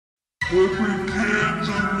Every hands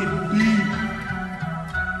on the beat.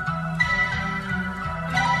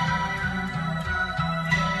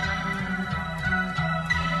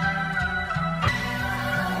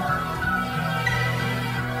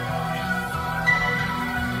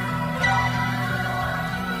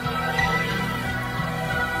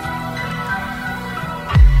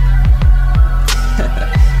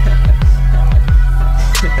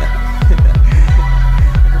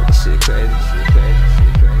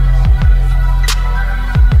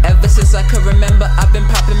 I could remember, I've been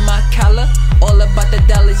popping my collar. All about the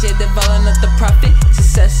dollars, yeah, developing up the profit.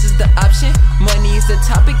 Success is the option, money is the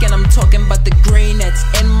topic. And I'm talking about the green that's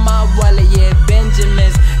in my wallet, yeah,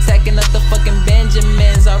 Benjamins. Stacking up the fucking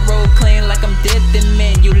Benjamins. I roll clean like I'm dipped in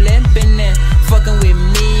mint. You limping in, fucking with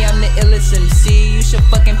me, I'm the illest MC. You should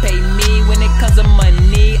fucking pay me when it comes to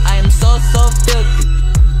money. I am so filthy.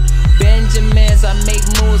 Benjamins, I make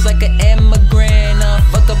moves like an immigrant.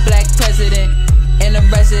 Fuck a black president in a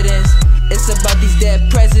residence. It's about these dead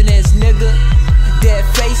presidents, nigga. Dead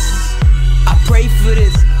faces. I pray for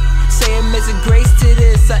this. Say amazing grace to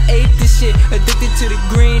this. I ate this shit. Addicted to the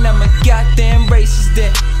green. I'm a goddamn racist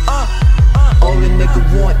then. All a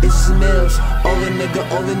nigga want is his meals. All a nigga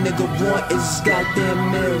want is his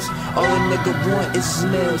goddamn meals. All a nigga want is his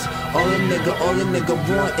meals. All a nigga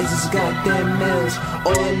want is his goddamn meals.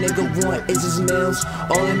 All a nigga want is his meals.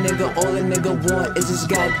 All a nigga want is his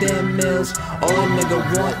goddamn meals. All a nigga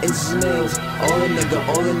want is his meals. All a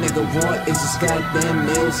nigga want is his goddamn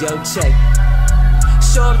meals. Yo, check.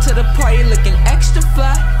 Show up to the party looking extra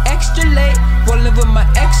fly, extra late. Rolling with my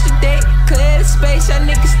extra date. Clear the space, y'all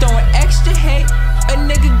niggas throwing extra hate. A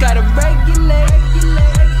nigga gotta regulate.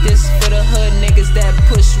 This for the hood niggas that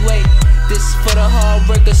push weight. This for the hard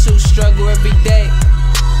workers who struggle every day.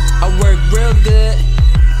 I work real good,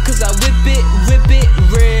 cause I whip it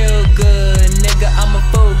real good. Nigga, I'm a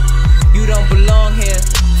fool, you don't belong here.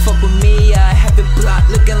 Fuck with me, I have it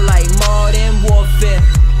blocked looking like modern warfare.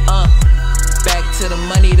 Back to the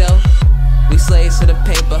money though, we slaves to the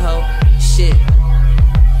paper hoe. Shit,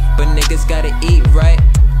 but niggas gotta eat right.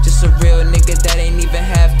 Just a real nigga that ain't even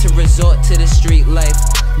have to resort to the street life.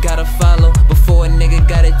 Gotta follow before a nigga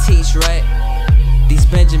gotta teach, right? These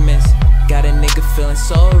Benjamins got a nigga feeling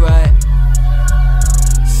so right.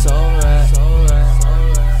 So right, so right, so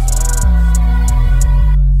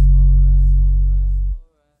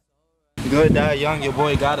right. Good, die young, your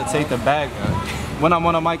boy gotta take the bag. When I'm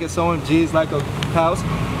on a mic, it's showing G's like a house.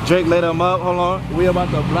 Drake lit him up, hold on, we about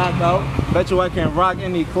to black out. Bet you I can rock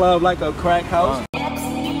any club like a crack house.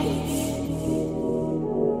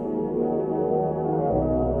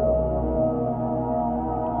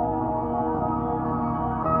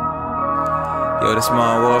 Yo, this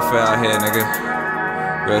modern warfare out here, nigga.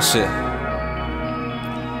 Real shit.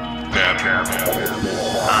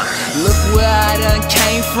 Look where I done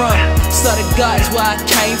came from. Started God's where I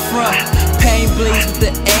came from. Pain bleeds with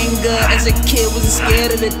the anger. As a kid wasn't scared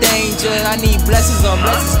of the danger. I need blessings on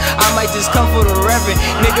blessings. I might just come for the reverend.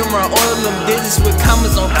 Nigga run all of them digits with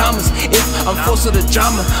commas on commas. If I'm forced with the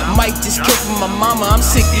drama, might just kill for my mama. I'm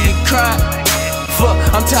sick of you cry. Fuck,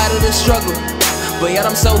 I'm tired of the struggle, but yet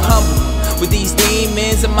I'm so humble. With these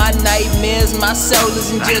demons and my nightmares, my soul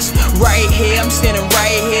isn't just right here. I'm standing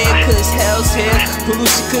right here, cause hell's here.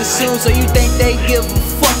 Pollution consumes, so you think they give a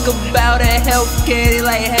fuck about a healthcare? They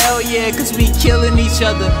like, hell yeah, cause we killing each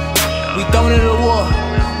other. We throwing in the war,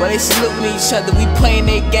 while they saluting each other. We playing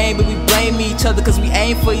their game, but we blame each other, cause we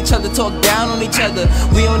aim for each other, talk down on each other.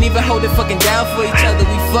 We don't even hold it fucking down for each other.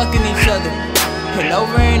 We fucking each other, and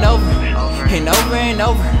over and over, and over and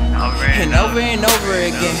over, and over and over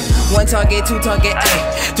again. 1 target, 2 target,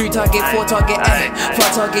 8, 3 target, 4 target, 8,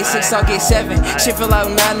 5 target, 6 target, 7. Shit feel like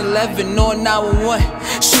 9/11, no 911.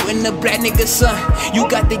 Shooting the black nigga son. You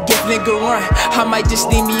got the gift, nigga, run. I might just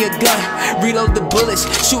need me a gun. Reload the bullets,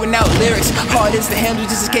 shooting out lyrics. Hard as the handle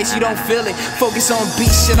just in case you don't feel it. Focus on beat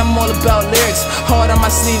shit, I'm all about lyrics. Hard on my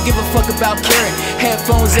sleeve, give a fuck about caring.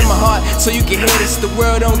 Headphones in my heart so you can hear this. The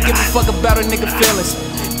world don't give a fuck about a nigga feelings.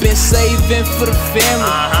 Been saving for the family,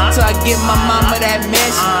 till I get my mama that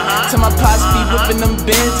mansion. Till my pops be whipping them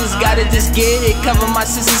Benzes. Gotta just get it, cover my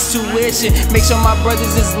sister's tuition. Make sure my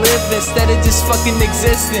brothers is living instead of just fucking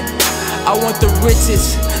existing. I want the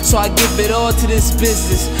riches, so I give it all to this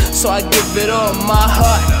business. So I give it all, my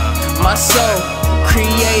heart, my soul,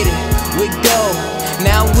 created with gold.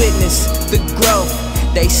 Now witness the growth,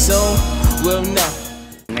 they soon will know.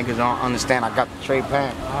 Niggas don't understand I got the trade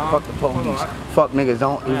plan. Fuck the police. Fuck niggas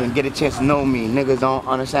don't even get a chance to know me. Niggas don't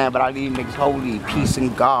understand, but I leave niggas holy. Peace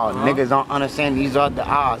and God. Niggas don't understand these are the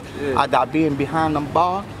odds. I die being behind them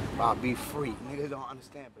bars, I'll be free. Niggas don't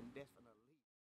understand, but